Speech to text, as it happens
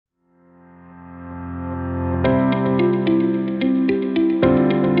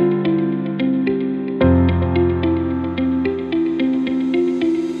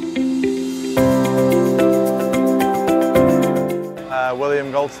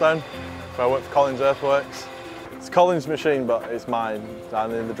Goldstone, where I work for Collins Earthworks. It's Collins' machine, but it's mine.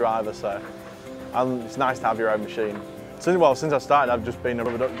 I'm the driver, so it's nice to have your own machine. Since I started, I've just been a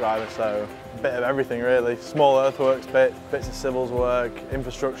rubber duck driver, so a bit of everything really. Small earthworks bits of civils work,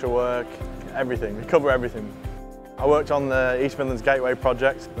 infrastructure work, everything. We cover everything. I worked on the East Midlands Gateway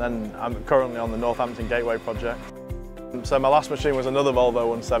project, then I'm currently on the Northampton Gateway project. So my last machine was another Volvo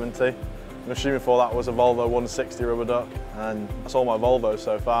 170. The machine before that was a Volvo 160 rubber duck, and that's all my Volvos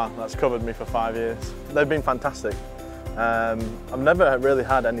so far. That's covered me for 5 years. They've been fantastic. I've never really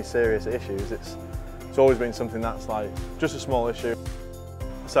had any serious issues. It's always been something that's like just a small issue.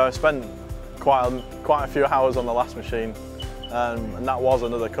 So I spent quite a few hours on the last machine, and that was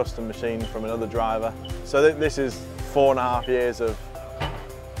another custom machine from another driver. So this is 4.5 years of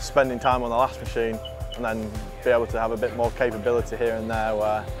spending time on the last machine, and then be able to have a bit more capability here and there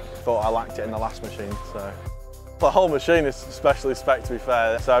where I thought I lacked it in the last machine. So the whole machine is specially spec'd, to be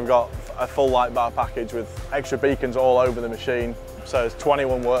fair. So I've got a full light bar package with extra beacons all over the machine. So there's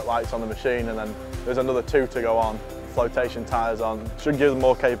 21 work lights on the machine, and then there's another 2 to go on. Flotation tyres on. Should give them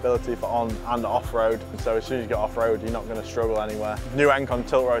more capability for on and off-road. So as soon as you get off-road, you're not going to struggle anywhere. New Encon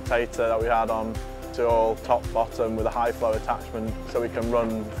tilt rotator that we had on, to all top bottom with a high flow attachment, so we can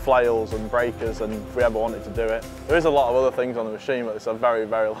run flails and breakers, and if we ever wanted to do it. There is a lot of other things on the machine, but it's a very,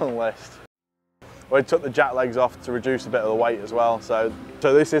 very long list. We took the jack legs off to reduce a bit of the weight as well. So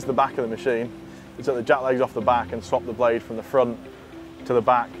this is the back of the machine. We took the jack legs off the back and swapped the blade from the front to the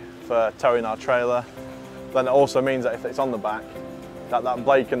back for towing our trailer. Then it also means that if it's on the back, that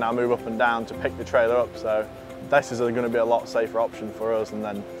blade can now move up and down to pick the trailer up. So this is going to be a lot safer option for us. And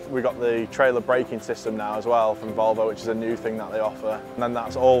then we got the trailer braking system now as well from Volvo, which is a new thing that they offer. And then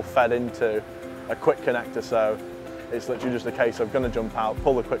that's all fed into a quick connector. So it's literally just a case of going to jump out,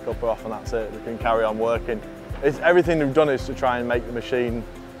 pull the quick upper off, and that's it. We can carry on working. Everything we've done is to try and make the machine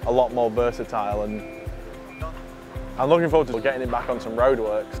a lot more versatile, and I'm looking forward to getting it back on some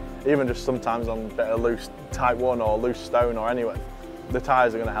roadworks, even just sometimes on a bit of loose Type 1 or loose stone or anywhere. The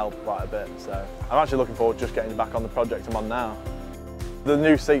tyres are going to help quite a bit, so I'm actually looking forward to just getting back on the project I'm on now. The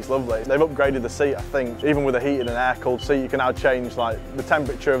new seat's lovely. They've upgraded the seat, I think. Even with a heated and air-cooled seat, you can now change like the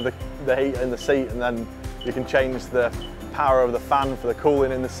temperature of the heat in the seat, and then you can change the power of the fan for the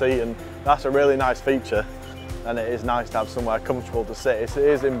cooling in the seat, and that's a really nice feature. And it is nice to have somewhere comfortable to sit. It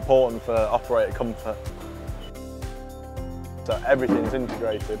is important for operator comfort. So everything's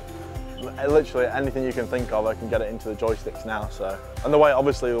integrated. Literally anything you can think of, I can get it into the joysticks now. So, and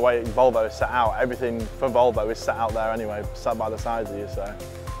obviously the way Volvo is set out, everything for Volvo is set out there anyway, sat by the sides of you. So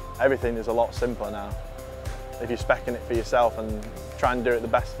everything is a lot simpler now. If you're speccing it for yourself and try and do it the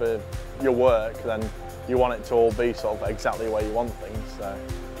best for your work, then you want it to all be sort of exactly the way you want things. So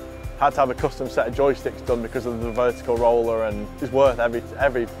had to have a custom set of joysticks done because of the vertical roller, and it's worth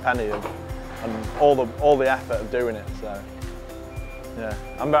every penny and all the effort of doing it. So yeah,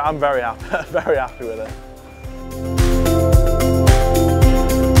 I'm very happy, very happy with it.